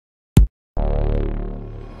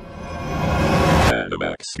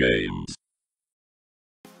Hanomax games.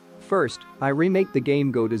 First, I remake the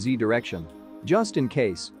game go to Z direction. Just in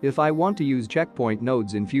case, if I want to use checkpoint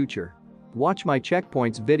nodes in future. Watch my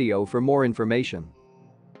checkpoints video for more information.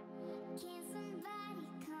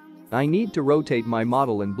 I need to rotate my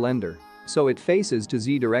model in Blender so it faces to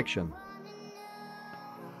Z direction.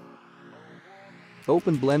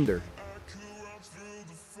 Open Blender.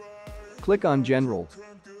 Click on General.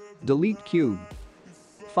 Delete Cube.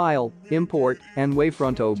 File, Import, and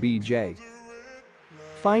Wavefront OBJ.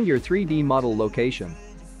 Find your 3D model location.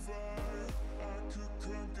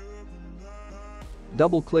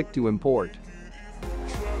 Double-click to import.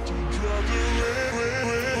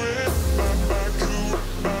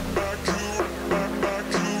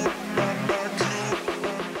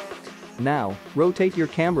 Now, rotate your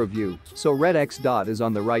camera view so red X dot is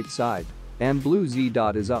on the right side, and blue Z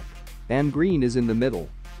dot is up, and green is in the middle.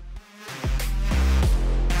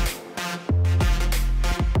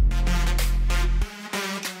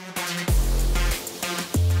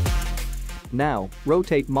 Now,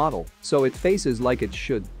 rotate model so it faces like it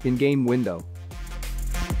should in game window.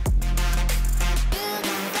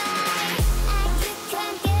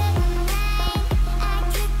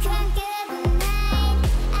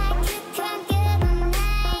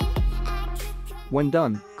 When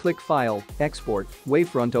done, click File, Export,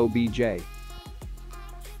 Wavefront OBJ.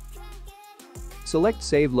 Select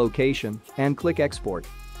Save Location and click Export.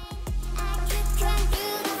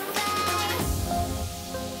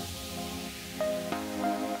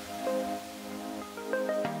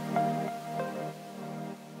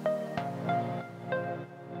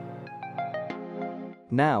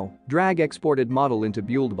 Now, drag exported model into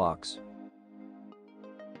BUILDBOX.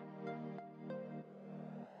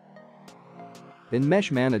 In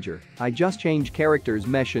Mesh Manager, I just change characters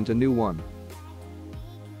mesh into new one.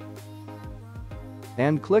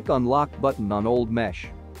 And click on Lock button on old mesh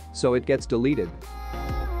so it gets deleted.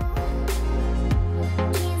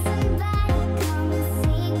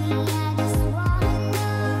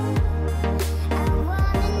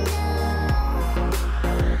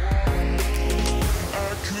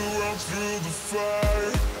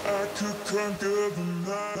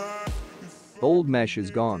 Old mesh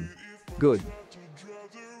is gone. Good.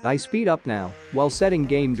 I speed up now while setting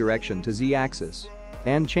game direction to Z-axis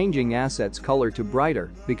and changing assets color to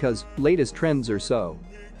brighter because latest trends are so.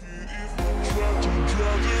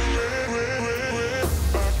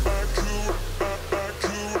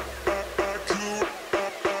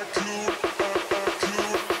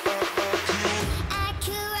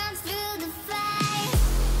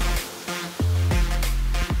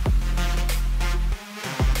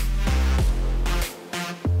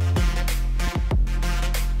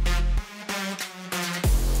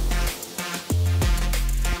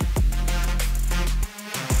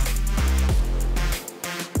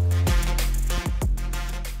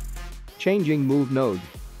 Changing move node.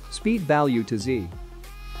 Speed value to Z.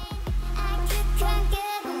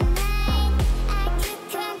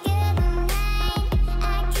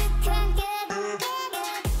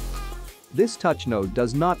 This touch node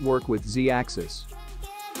does not work with Z-axis.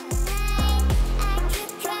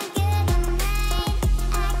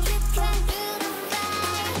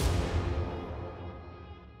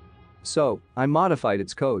 So, I modified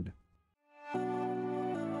its code.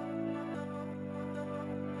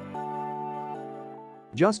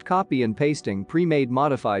 Just copy and pasting pre-made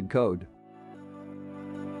modified code.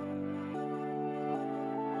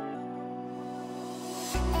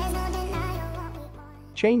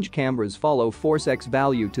 Change cameras follow force X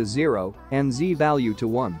value to 0 and Z value to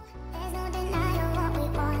 1.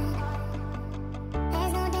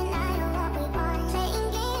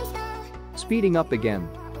 Speeding up again.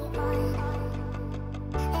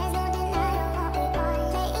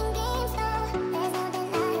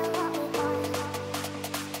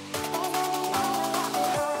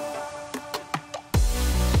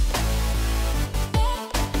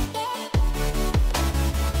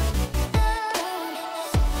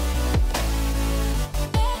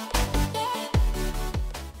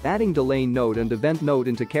 Adding delay node and event node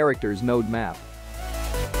into characters node map.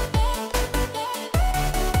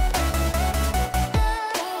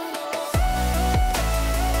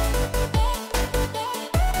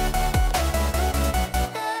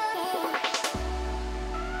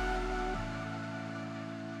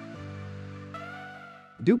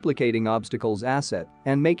 Duplicating obstacles asset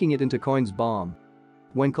and making it into coins bomb.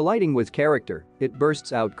 When colliding with character, it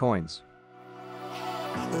bursts out coins.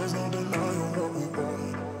 There's no denying what we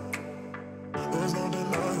want. There's no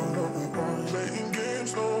denying what we want. Playing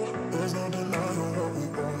games, no. There's no denying what we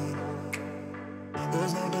want.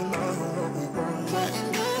 There's no denying what we want.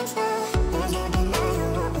 Playing games, no. There's no denying what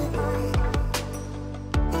we want.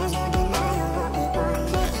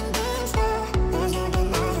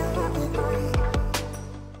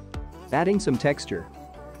 Adding some texture.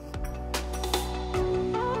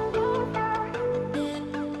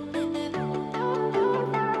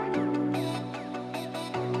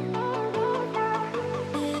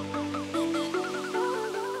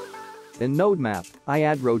 In Node Map, I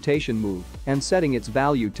add rotation move and setting its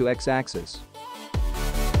value to x-axis.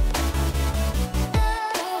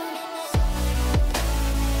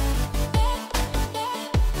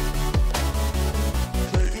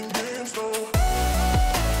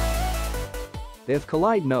 If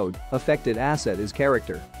collide node, affected asset is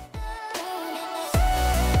character.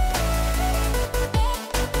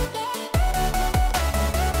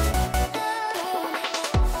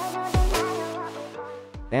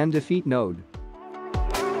 And defeat node.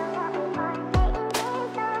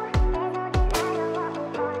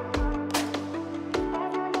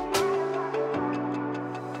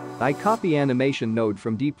 I copy animation node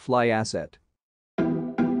from deep fly asset.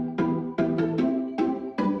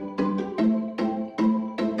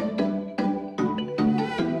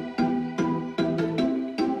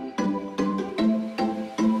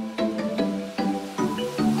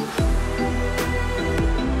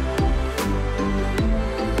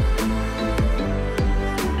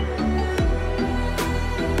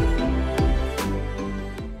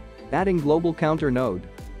 Adding global counter node.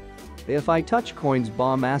 If I touch coin's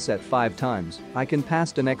bomb asset 5 times, I can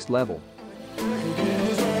pass to next level.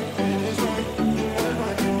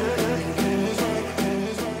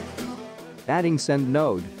 Adding send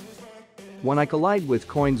node. When I collide with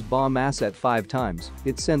coin's bomb asset 5 times,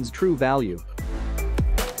 it sends true value.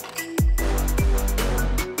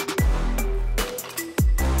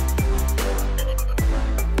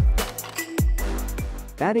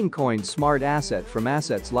 Adding coin smart asset from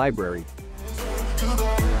assets library.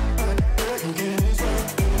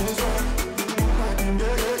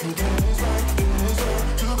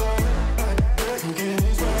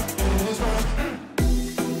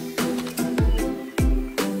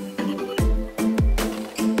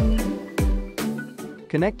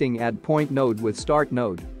 Connecting add point node with start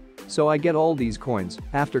node. So I get all these coins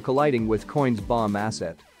after colliding with coin's bomb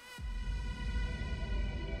asset.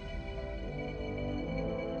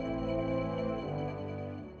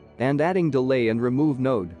 And adding delay and remove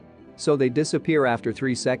node. So they disappear after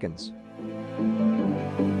 3 seconds.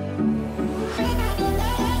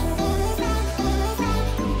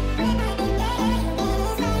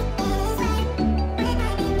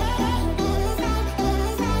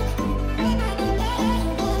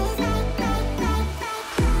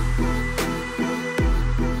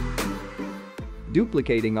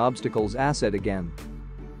 Duplicating obstacles asset again.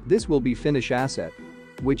 This will be finish asset,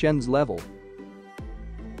 which ends level.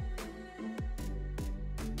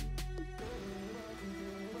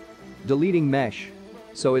 Deleting mesh,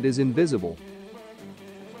 so it is invisible.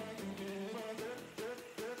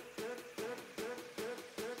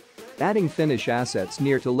 Adding finish assets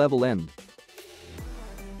near to level end.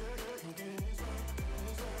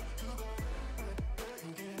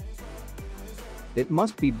 It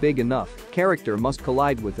must be big enough, character must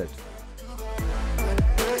collide with it.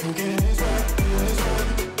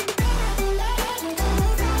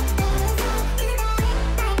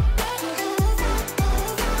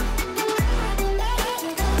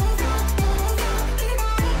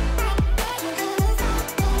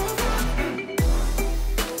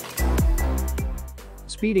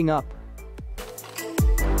 Speeding up.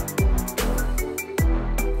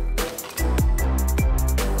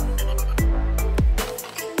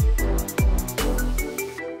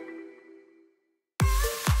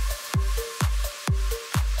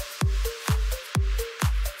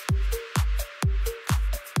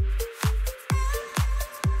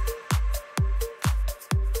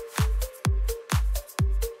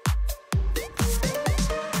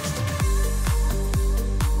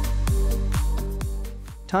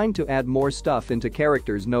 Time to add more stuff into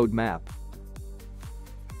characters node map.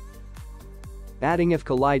 Adding if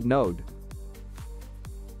collide node.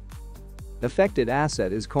 Affected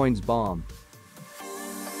asset is coin's bomb.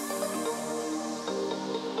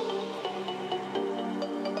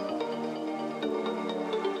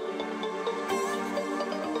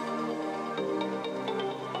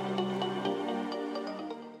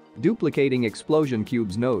 Duplicating explosion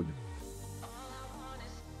cubes node.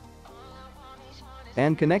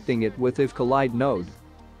 And connecting it with if collide node.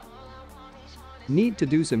 Need to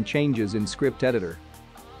do some changes in script editor.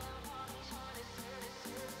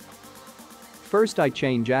 First I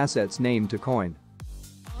change assets name to coin.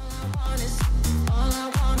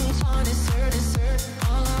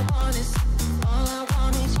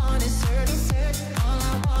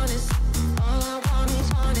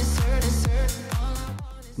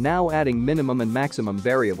 Now adding minimum and maximum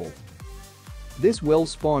variable. This will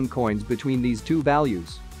spawn coins between these two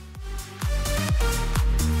values.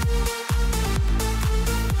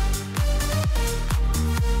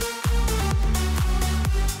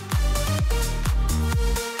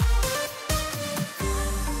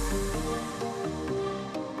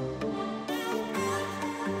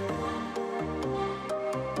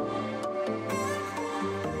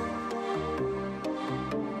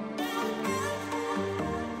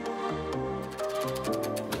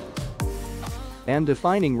 And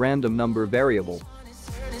defining random number variable.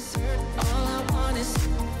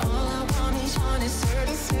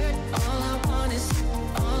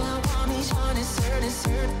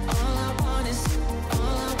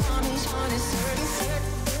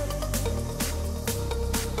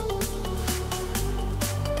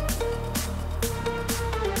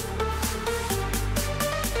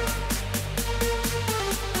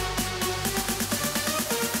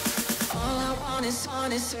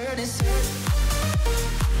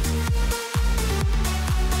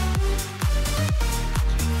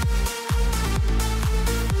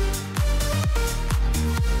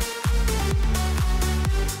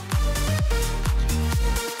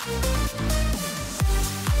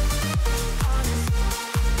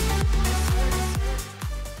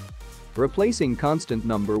 Replacing constant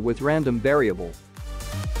number with random variable.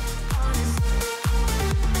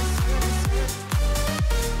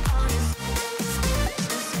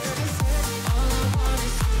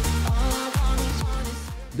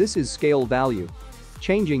 This is scale value.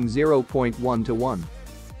 Changing 0.1 to 1.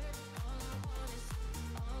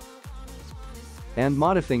 And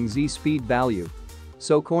modifying Z speed value.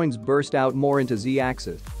 So coins burst out more into Z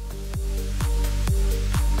axis.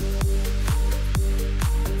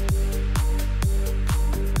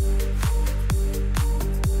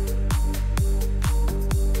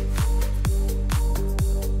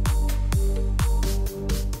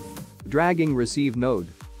 Dragging receive node.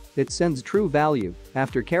 It sends true value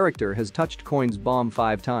after character has touched coin's bomb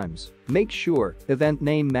 5 times. Make sure event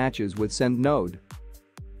name matches with send node.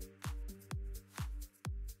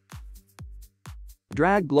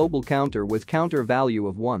 Drag global counter with counter value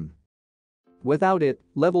of 1. Without it,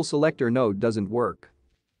 level selector node doesn't work.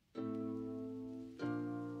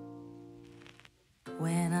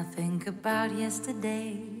 When I think about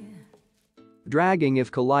yesterday. Dragging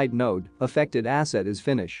if collide node affected asset is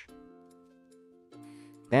finish.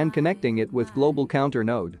 And connecting it with global counter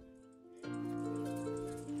node.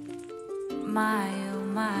 My oh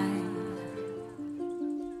my,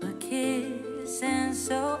 a kiss and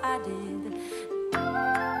so I did.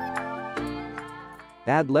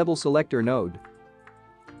 Add level selector node.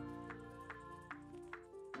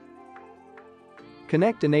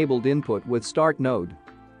 Connect enabled input with start node.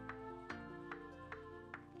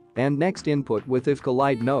 And next input with if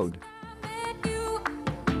collide node.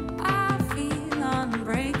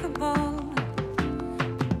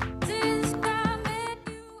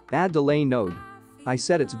 Add delay node. I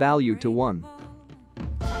set its value to 1.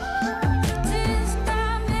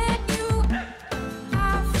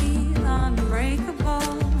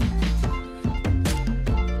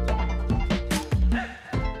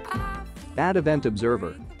 Add event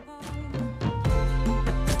observer.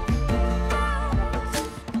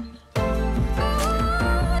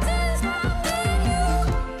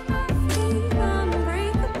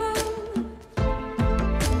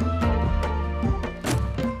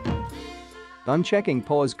 Unchecking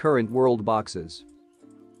pause current world boxes.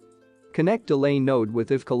 Connect delay node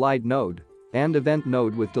with if collide node and event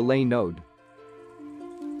node with delay node.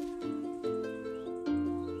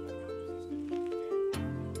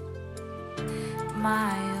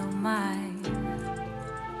 My oh my,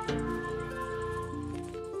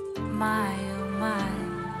 my oh my.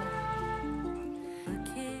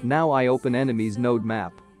 Now I open enemy's node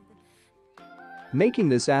map. Making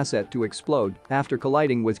this asset to explode after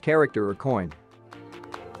colliding with character or coin.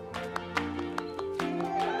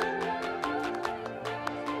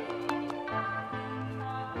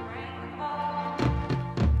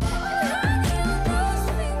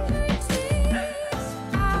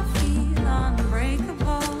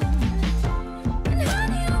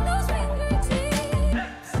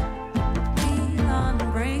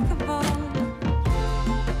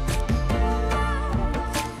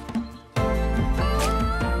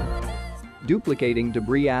 Duplicating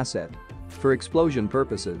debris asset for explosion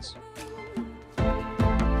purposes.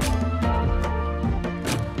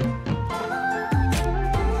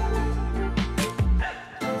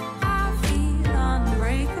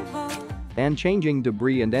 And changing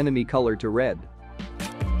debris and enemy color to red.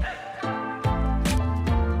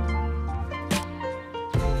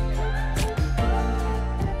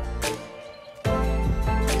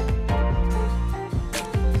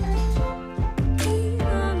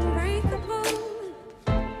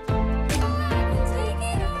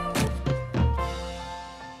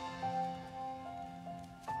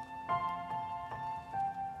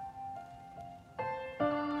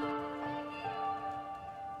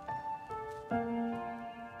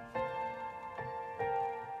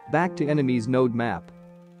 Back to enemies node map.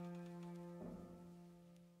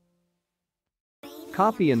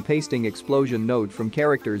 Copy and pasting explosion node from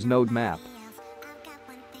characters node map.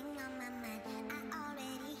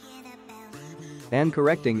 And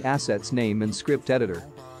correcting assets name in script editor.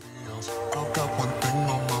 I've got one thing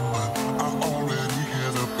on my mind. I already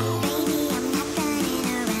hear the bell.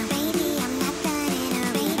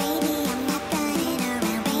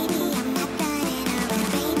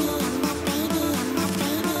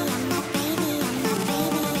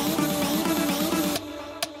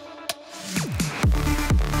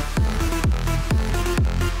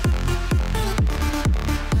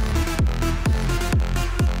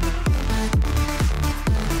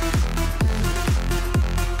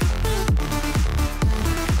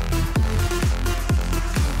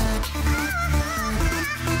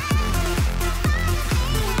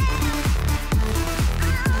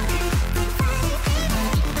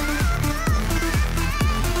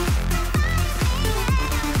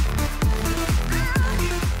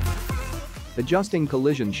 Adjusting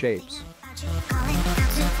collision shapes.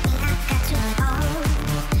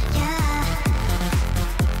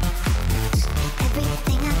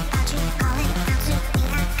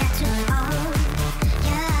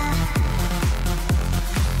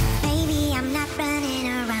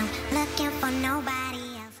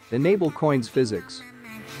 Enable coins physics.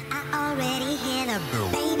 I already hit a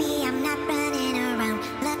baby, I'm not running around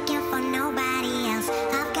looking for nobody else.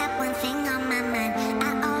 I've got one thing on my mind.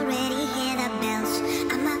 I already hear the bells.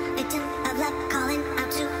 I'm a victim of love calling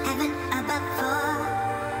out to heaven above for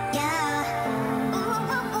yeah.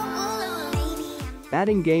 Baby, I'm not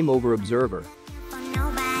Adding game over observer. for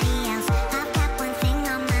nobody else. I've got one thing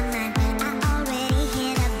on my mind. I already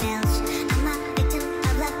hear the bells. I'm a victim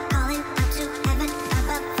of love calling out to heaven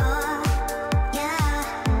above for yeah.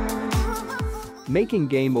 Making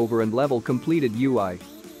game over and level completed UI.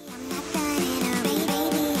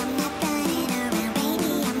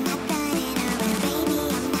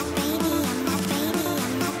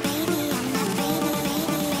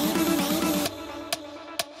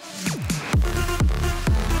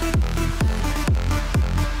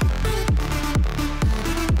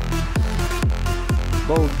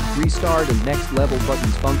 Both restart and next level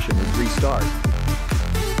buttons function is restart.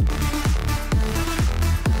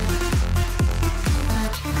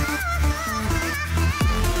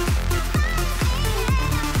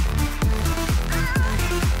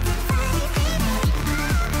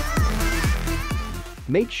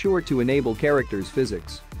 Make sure to enable characters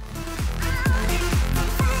physics.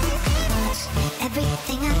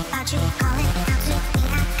 Everything about you calling out to me,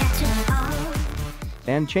 I got to own.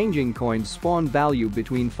 And changing coins spawn value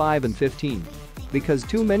between 5 and 15. Because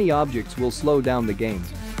too many objects will slow down the game.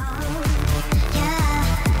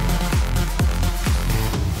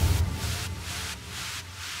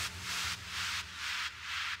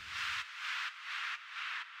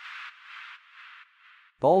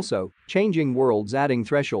 Also, changing worlds adding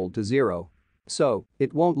threshold to 0. So,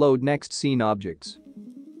 it won't load next scene objects.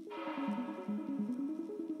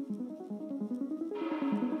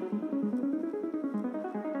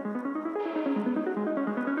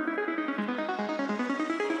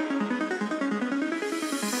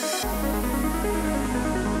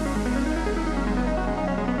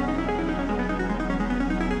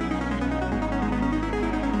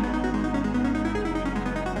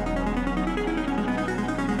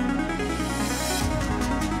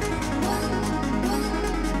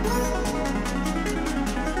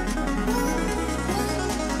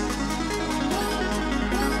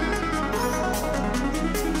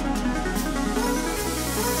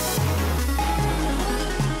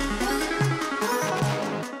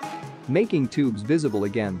 Making tubes visible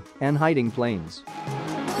again, and hiding planes.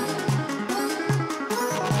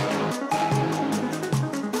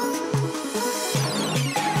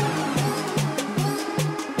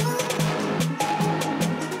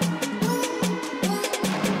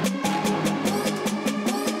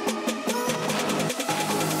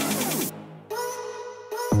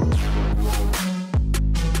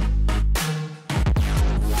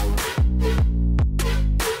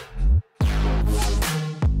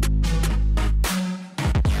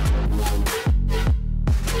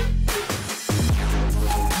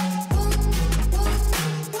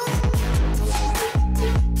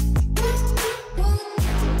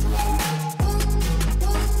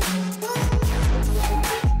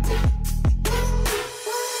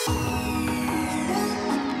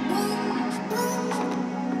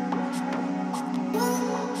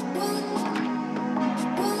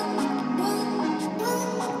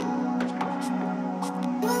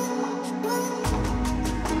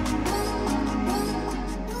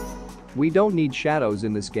 We don't need shadows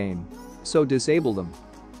in this game, so disable them.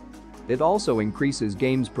 It also increases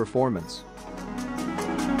game's performance.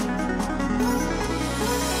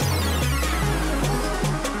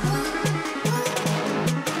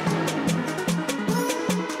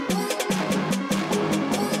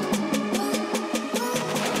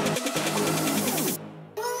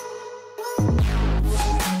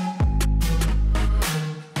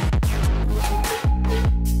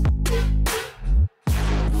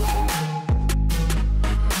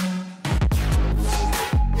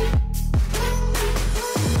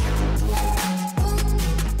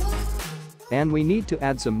 And we need to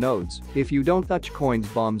add some nodes. If you don't touch coins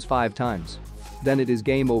bombs 5 times, then it is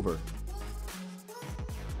game over.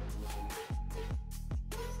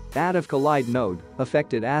 Add if collide node,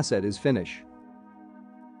 affected asset is finish.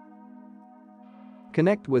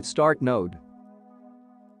 Connect with start node.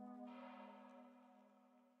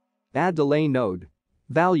 Add delay node.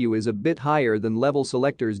 Value is a bit higher than level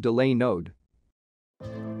selector's delay node.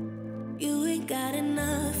 You ain't got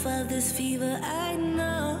enough of this fever, I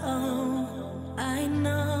know.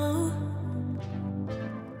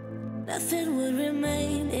 Nothing would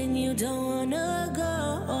remain and you don't wanna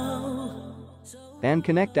go. And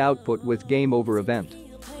connect output with game over event.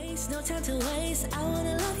 No time to waste. I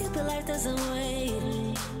wanna love you, but life doesn't wait.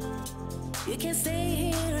 You can't stay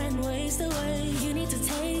here and waste away. You need to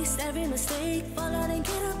taste every mistake, fall out and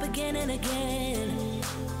get up again and again.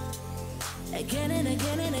 Again and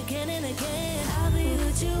again and again and again. I'll be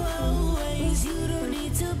with you always. You don't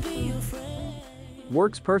need to be afraid.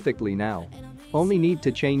 Works perfectly now. Only need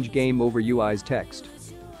to change game over UI's text.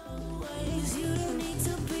 You don't need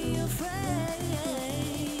to be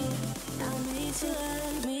afraid. I'll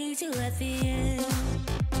meet you at the end.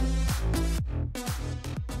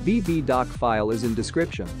 BUILDBOX file is in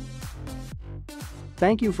description.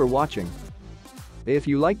 Thank you for watching. If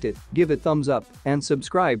you liked it, give it thumbs up and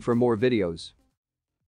subscribe for more videos.